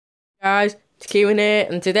Guys, it's Kieran here,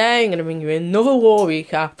 and today I'm going to bring you another war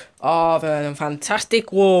recap of a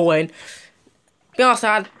fantastic war win. To be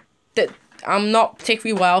honest, I'm not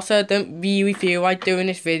particularly well, so I don't really feel like doing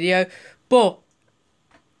this video, but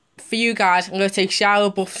for you guys, I'm going to take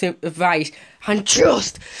Shia LaBeouf's advice and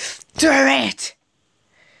just do it!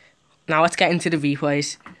 Now let's get into the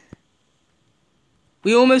replays.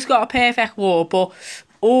 We almost got a perfect war, but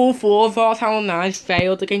all four of our Talon 9s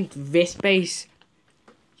failed against this base.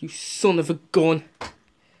 You son of a gun.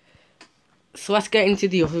 So let's get into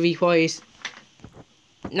the other replays.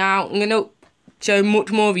 Now, I'm going to show much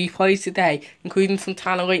more replays today, including some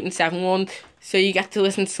Talon 8 and 7 ones, so you get to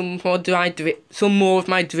listen to some more of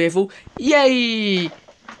my drivel. Yay!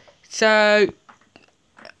 So,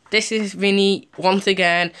 this is Vinny once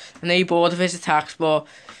again. I know you're bored of his attacks, but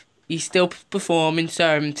he's still performing,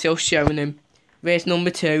 so I'm still showing him. There's number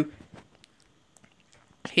 2.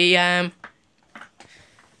 He,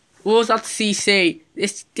 was at CC.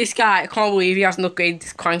 This guy, I can't believe he hasn't upgraded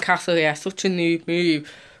his Clan Castle here. Such a noob move.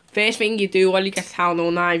 First thing you do when you get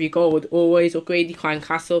Talon 09, you gold, always upgrade your Clan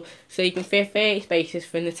Castle so you can fit 30 spaces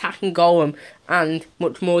for an attacking golem and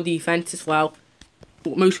much more defense as well,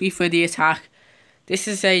 but mostly for the attack. This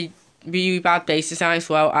is a really bad base design as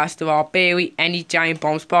well, as there are barely any giant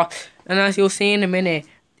bomb spots, and as you'll see in a minute,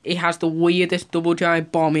 it has the weirdest double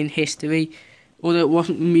giant bomb in history, although it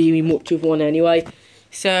wasn't really much of one anyway.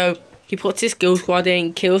 So he puts his skill squad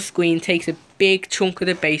in, kills Screen, takes a big chunk of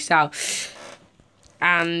the base out,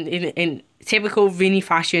 and in typical Vinny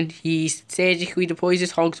fashion, he surgically deploys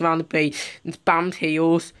his hogs around the base and spams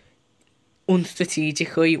heals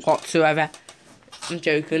unstrategically whatsoever. I'm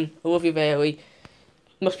joking, I love you really.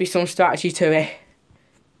 Must be some strategy to it.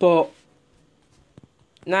 But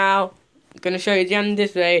now I'm gonna show you the end of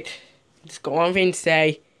this raid. Just got one thing to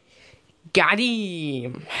say. Got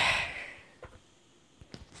him!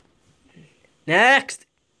 Next!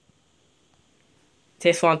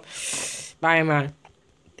 This one. Iron Man.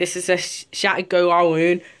 This is a Shattered Go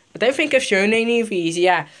Alloon. I don't think I've shown any of these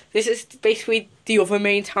yet. This is basically the other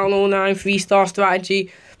main Talon 09 3-star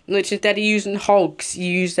strategy, which instead of using hogs,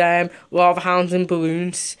 you use lava hounds and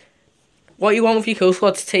balloons. What you want with your kill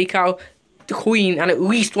squad is to take out the queen and at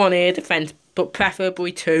least one air defense, but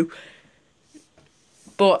preferably 2.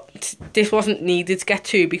 But this wasn't needed to get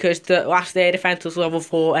 2 because the last air defense was level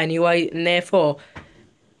 4 anyway, and therefore,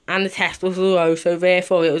 and the test was low, so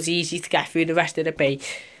therefore it was easy to get through the rest of the base.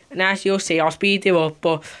 And as you'll see, I'll speed it up,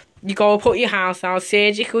 but you gotta put your house out,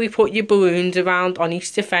 surgically put your balloons around on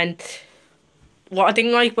each defense. What I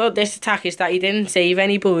didn't like about this attack is that he didn't save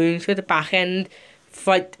any balloons for the back end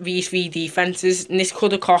for these 3 defences, and this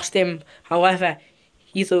could have cost him. However,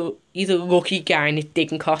 he's a lucky guy and it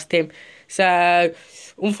didn't cost him. So,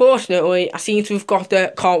 unfortunately, I seem to have got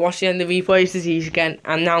the can't watch the end of the replays disease again,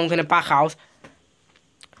 and now I'm going to back out.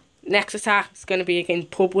 Next attack is going to be against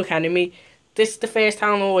Public Enemy. This is the first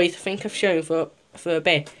time I think I've shown for a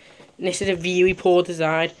bit, and this is a really poor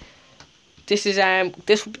design. This is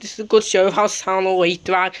this is a good show how Talon 08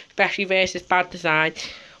 drag, especially versus bad design.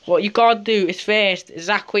 What you gotta do is first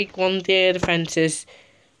exactly one of their defences.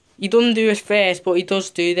 He doesn't do this first, but he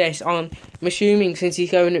does do this on, I'm assuming, since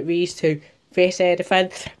he's going at these 2. First air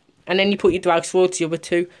defence, and then you put your drag towards the other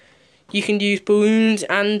 2. You can use balloons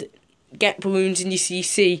and get balloons in your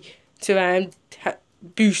CC to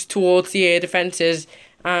boost towards the air defences.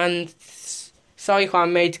 And sorry,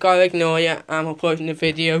 clanmates, gotta ignore you. I'm uploading the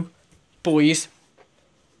video, boys.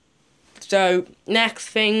 So next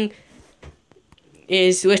thing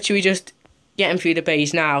is literally just getting through the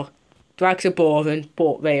base now. Drags are boring,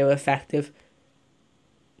 but they are effective.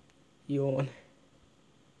 Yawn.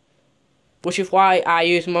 Which is why I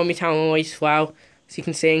use them on my Talon 08 as well. As you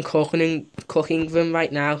can see, I'm cooking them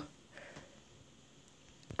right now.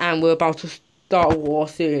 And we're about to start a war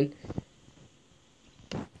soon.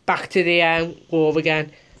 Back to the war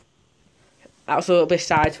again. That was a little bit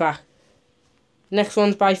sidetracked. Next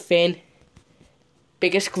one's by Finn.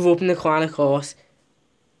 Biggest grub in the clan, of course.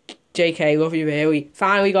 JK, love you really.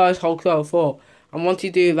 Finally got his Hulk level 4. And once you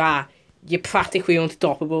do that, you're practically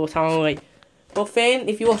unstoppable, Talon 08. But Finn,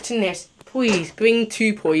 if you're watching this, please bring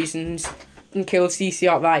 2 poisons and kill CC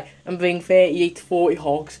outright, and bring 38 to 40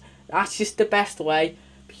 hogs. That's just the best way,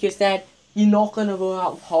 because then you're not going to run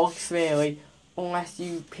out of hogs really, unless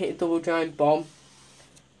you hit a double giant bomb.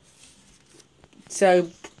 So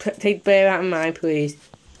bear that in mind, please.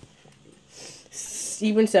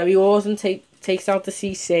 Even so, he also takes out the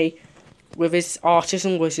CC with his archers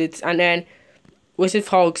and wizards, and then wizard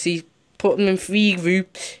hogs, he put them in 3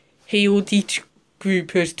 groups, healed each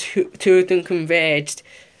group as two of them converged,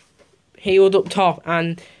 healed up top,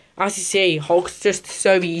 and as you see, Hulk's just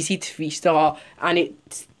so easy to 3-star, and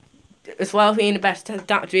it's, as well as being the best at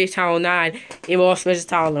Tower 9, it also is a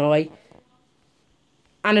Tower 9.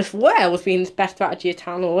 And as well as being the best strategy at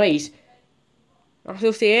Tower 8, as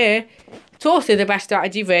you'll see here, it's also the best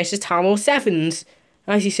strategy versus Tower 7s.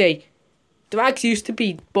 As you see, the Rags used to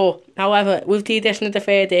be, but however, with the addition of the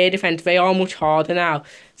third air defense, they are much harder now.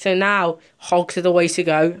 So now, Hogs are the way to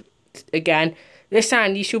go again. This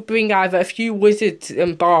time, you should bring either a few wizards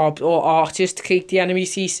and barbs or archers to keep the enemy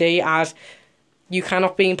CC, as you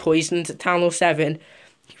cannot be poisoned at Town 7.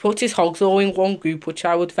 He puts his Hogs all in one group, which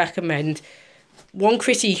I would recommend. One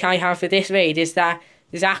critique I have for this raid is that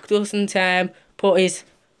Zach doesn't put his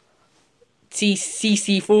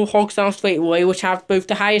CC4 Hogs down straight away, which have both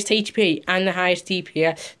the highest HP and the highest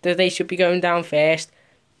DPS, that they should be going down first.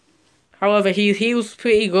 However, he was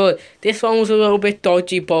pretty good. This one was a little bit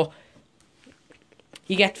dodgy, but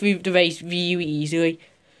you get through the race really easily.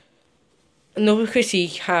 Another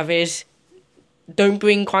critique I have is, don't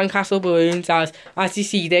bring Clan Castle balloons, as you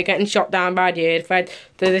see, they're getting shot down by the air defense.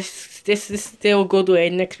 This is still a good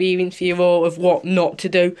learning experience for you all of what not to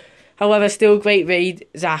do. However, still a great raid,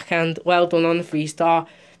 Zach, and well done on the 3-star.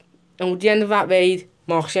 And with the end of that raid,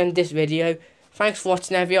 marks the end of this video. Thanks for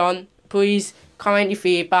watching, everyone. Please comment your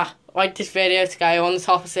feedback, like this video to go on the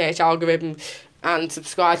top of the search algorithm, and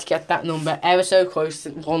subscribe to get that number ever so close to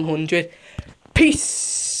 100.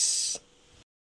 Peace!